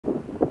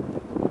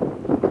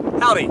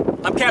Howdy,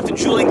 I'm Captain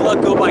Julian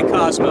Gluck, go by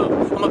Cosmo.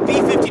 I'm a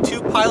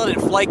B-52 pilot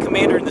and flight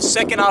commander in the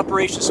 2nd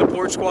Operations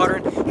Support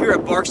Squadron here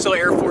at Barksdale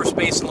Air Force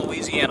Base in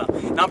Louisiana.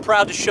 And I'm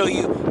proud to show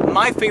you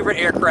my favorite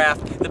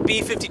aircraft, the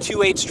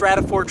B-52-8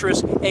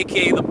 Stratofortress,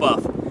 aka the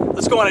Buff.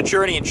 Let's go on a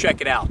journey and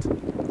check it out.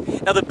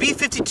 Now, the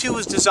B-52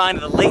 was designed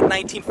in the late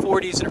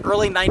 1940s and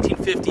early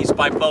 1950s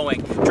by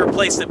Boeing to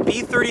replace the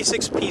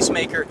B-36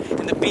 Peacemaker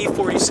and the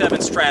B-47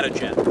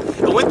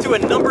 Stratojet. It went through a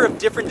number of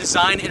different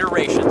design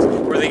iterations.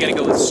 Were they going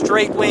to go with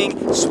straight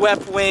wing,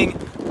 swept wing,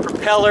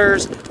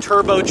 propellers,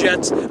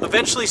 turbojets,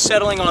 eventually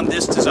settling on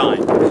this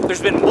design.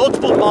 There's been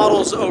multiple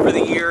models over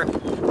the year,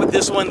 with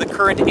this one the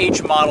current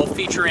H model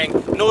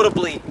featuring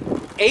notably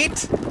 8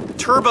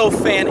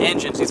 turbofan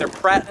engines. These are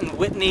Pratt &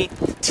 Whitney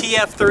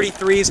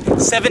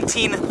TF-33s,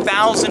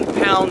 17,000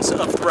 pounds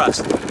of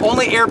thrust.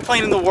 Only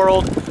airplane in the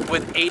world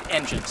with 8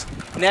 engines.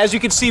 And as you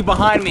can see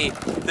behind me,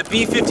 the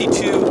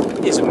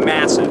B-52 is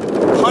massive.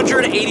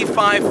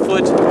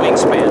 185-foot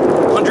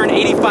wingspan,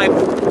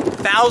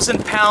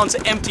 185,000 pounds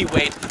empty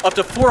weight, up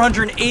to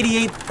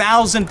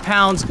 488,000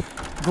 pounds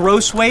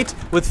gross weight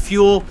with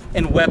fuel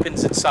and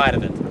weapons inside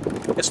of it.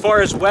 As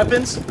far as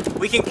weapons,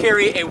 we can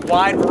carry a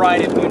wide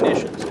variety of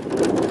munitions.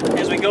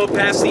 As we go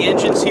past the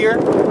engines here,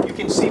 you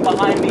can see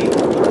behind me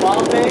the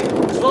bomb bay,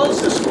 as well as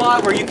the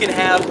spot where you can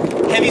have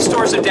heavy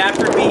stores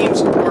adapter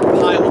beams or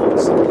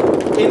pylons.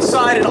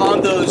 Inside and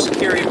on those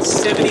carry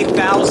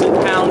 70,000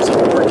 pounds of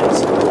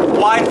ordnance.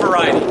 Wide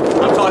variety.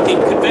 I'm talking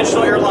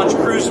conventional air-launched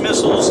cruise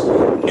missiles,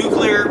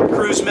 nuclear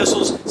cruise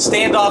missiles,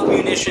 standoff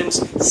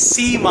munitions,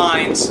 sea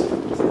mines,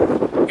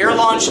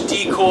 air-launched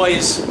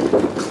decoys,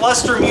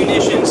 cluster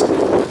munitions,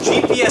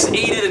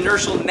 GPS-aided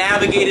inertial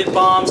navigated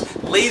bombs,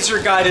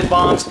 laser-guided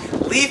bombs,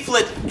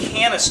 leaflet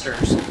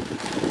canisters.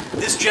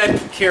 This jet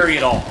can carry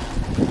it all.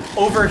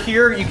 Over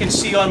here, you can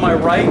see on my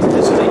right,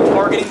 this is a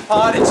targeting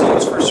pod. It's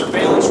used for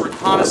surveillance,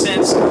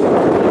 reconnaissance,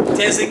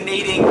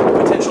 designating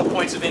potential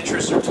points of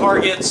interest or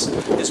targets,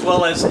 as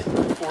well as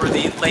for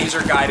the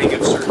laser guiding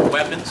of certain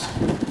weapons.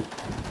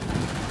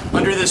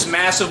 Under this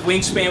massive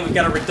wingspan, we've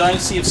got a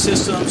redundancy of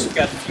systems. We've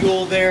got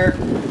fuel there.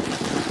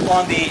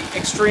 On the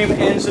extreme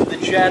ends of the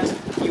jet,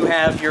 you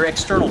have your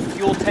external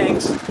fuel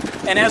tanks.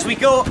 And as we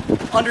go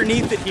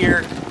underneath it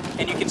here,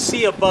 and you can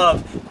see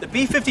above, the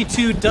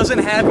B-52 doesn't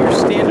have your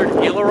standard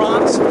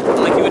ailerons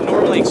like you would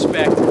normally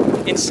expect.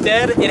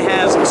 Instead, it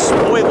has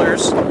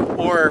spoilers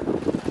or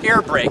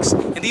air brakes.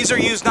 And these are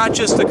used not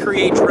just to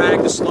create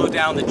drag to slow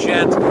down the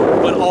jet,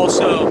 but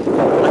also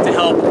to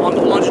help on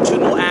the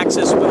longitudinal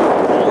axis with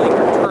rolling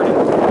or turning.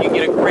 You can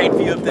get a great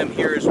view of them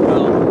here as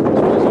well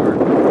as our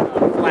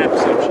flap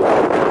section.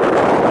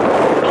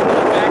 On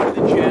the back of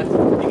the jet,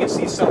 you can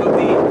see some of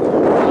the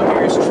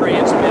various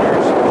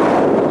transmitters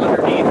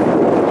underneath.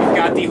 You've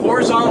got the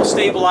horizontal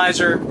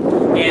stabilizer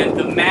and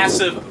the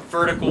massive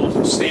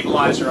vertical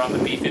stabilizer on the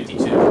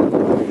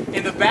B-52.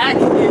 In the back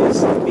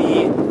is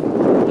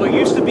what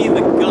used to be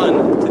the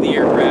gun to the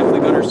aircraft, the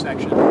gunner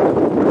section.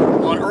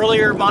 On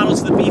earlier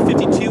models, the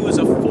B-52 was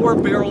a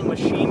 4-barrel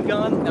machine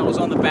gun that was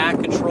on the back,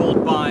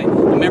 controlled by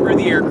a member of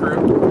the aircrew.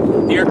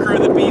 The aircrew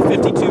of the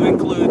B-52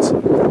 includes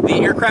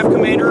the aircraft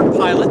commander,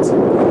 pilot,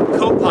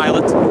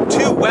 co-pilot,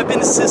 2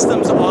 weapons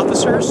systems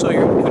officers, so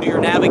who do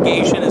your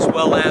navigation as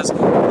well as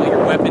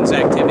your weapons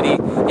activity,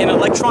 an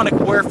electronic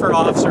warfare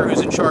officer who's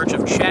in charge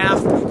of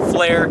chaff,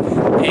 flare,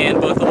 and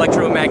both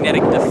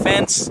electromagnetic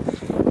defense,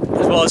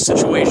 as well as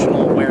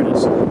situational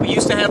awareness. We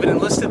used to have an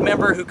enlisted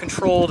member who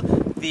controlled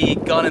the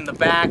gun in the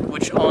back,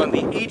 which on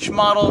the H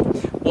model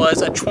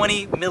was a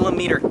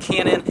 20mm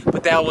cannon,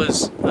 but that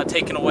was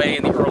taken away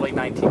in the early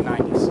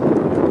 1990s.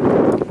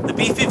 The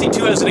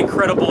B-52 has an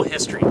incredible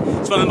history.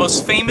 It's one of the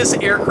most famous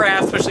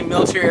aircraft, especially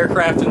military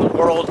aircraft in the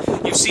world.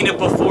 You've seen it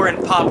before in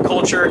pop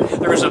culture.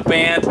 There was a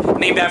band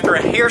named after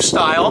a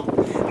hairstyle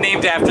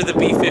named after the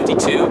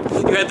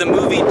B-52. You had the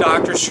movie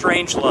Dr.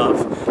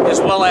 Strangelove, as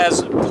well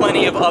as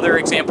plenty of other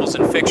examples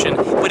in fiction.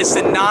 But it's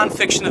the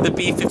non-fiction of the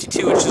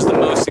B-52 which is the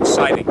most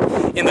exciting.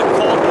 In the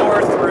Cold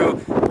War, through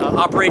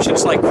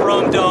operations like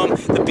Chrome Dome,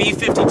 the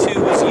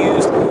B-52 was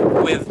used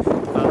with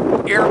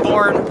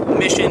airborne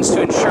missions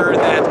to ensure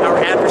that our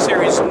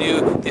adversaries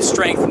knew the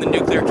strength and the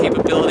nuclear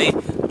capability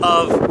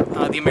of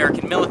the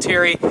American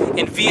military.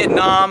 In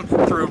Vietnam,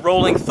 through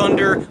Rolling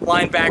Thunder,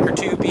 Linebacker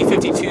 2,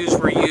 B-52s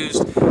were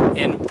used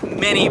in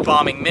many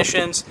bombing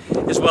missions,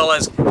 as well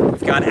as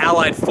we've got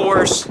Allied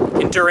Force,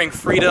 Enduring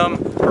Freedom,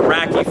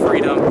 Iraqi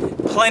Freedom,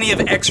 plenty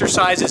of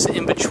exercises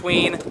in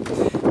between.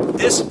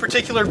 This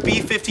particular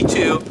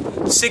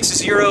B-52,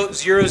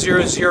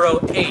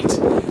 600008,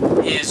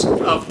 is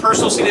of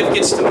personal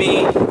significance to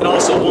me and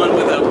also one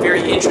with a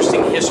very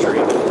interesting history.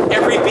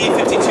 Every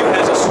B-52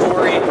 has a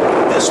story.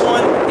 This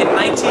one, in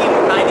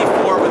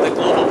 1994, with the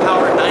Global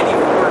Power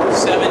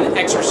 94-7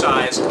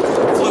 exercise,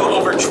 flew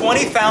over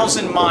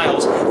 20,000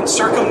 miles and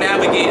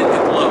circumnavigated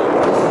the globe.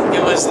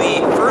 It was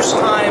the first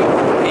time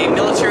a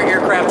military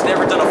aircraft had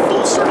ever done a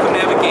full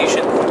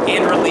circumnavigation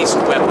and released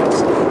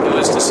weapons. It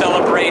was to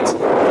celebrate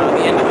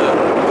the end of the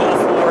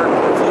Gulf War,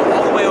 flew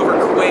all the way over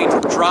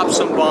Kuwait, dropped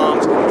some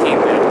bombs, came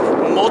back.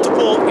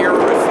 Multiple air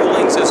refueling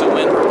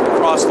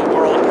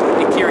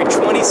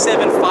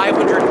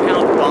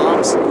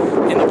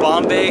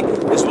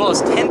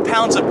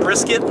pounds of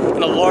brisket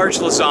and a large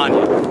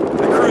lasagna.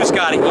 The crew's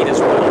got to eat as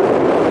well.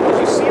 As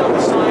you see on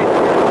the side,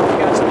 we've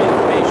got some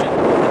information.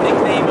 The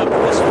nickname of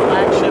this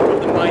flagship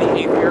of the mighty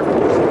 8th Air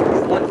Force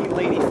is Lucky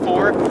Lady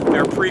 4.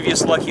 There are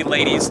previous Lucky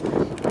Ladies.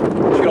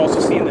 You can also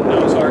see in the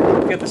nose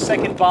arc. We have the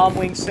second bomb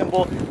wing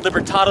symbol,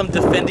 Libertatum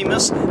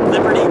Defendimus,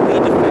 Liberty we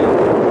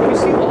defend. You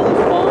see all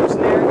those bombs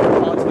there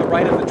to the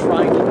right of the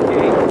triangle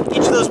K?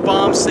 Each of those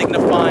bombs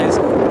signifies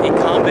a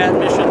combat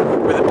mission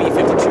where the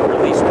B-52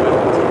 released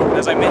weapons. And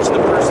as I mentioned,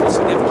 the personal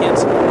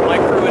significance, my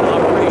crew in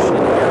Operation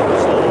Air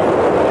Resolve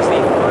was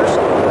the first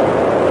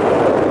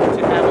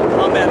to have a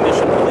combat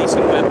mission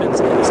releasing weapons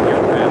in this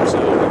aircraft. So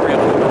we were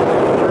able to put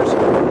the first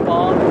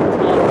bomb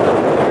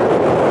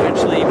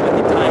eventually with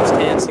the times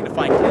 10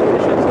 signifying 10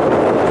 missions.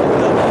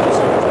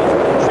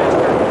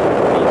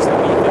 Means the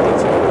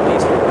B-52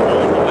 released all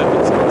of the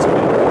weapons in its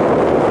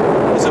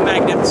weapon. It's a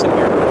magnificent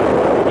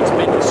aircraft. It's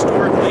been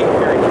historically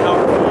very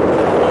powerful.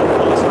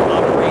 Also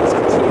operates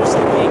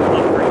continuously being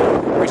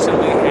upgraded.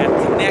 Recently we had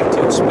Connect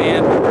to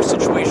expand our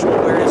situational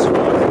awareness and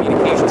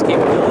communications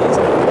capabilities,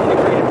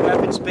 integrated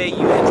weapons bay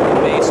units in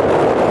the base,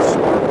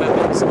 smart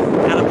weapons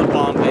out of the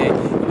bomb bay.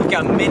 And we've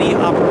got many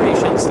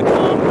operations to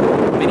come,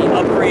 many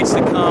upgrades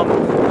to come,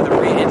 with the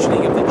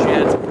re-engineering of the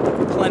jet,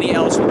 and plenty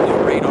else with new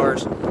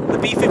radars. The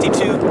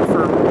B-52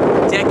 for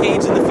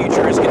decades in the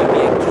future is going to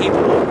be a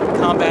capable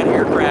combat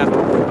aircraft.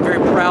 I'm very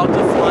proud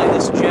to fly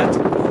this jet.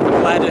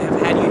 I'm glad to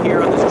have had you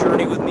here on this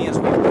journey with me as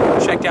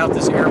we've checked out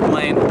this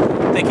airplane.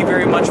 Thank you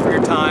very much for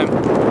your time.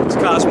 It's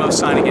Cosmo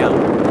signing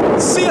out.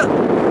 See ya!